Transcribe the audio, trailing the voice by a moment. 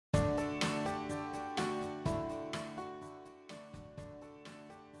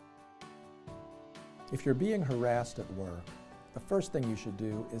If you're being harassed at work, the first thing you should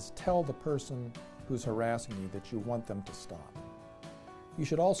do is tell the person who's harassing you that you want them to stop. You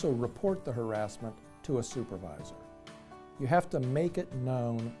should also report the harassment to a supervisor. You have to make it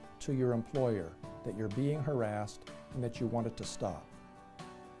known to your employer that you're being harassed and that you want it to stop.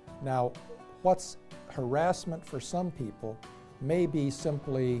 Now, what's harassment for some people may be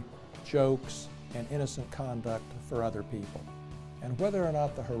simply jokes and innocent conduct for other people. And whether or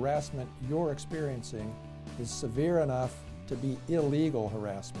not the harassment you're experiencing is severe enough to be illegal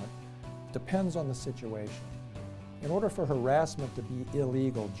harassment depends on the situation. In order for harassment to be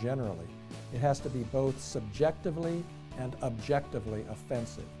illegal generally, it has to be both subjectively and objectively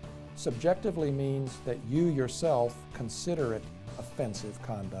offensive. Subjectively means that you yourself consider it offensive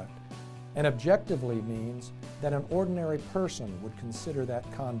conduct, and objectively means that an ordinary person would consider that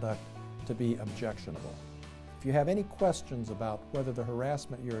conduct to be objectionable. If you have any questions about whether the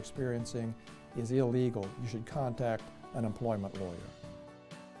harassment you're experiencing is illegal, you should contact an employment lawyer.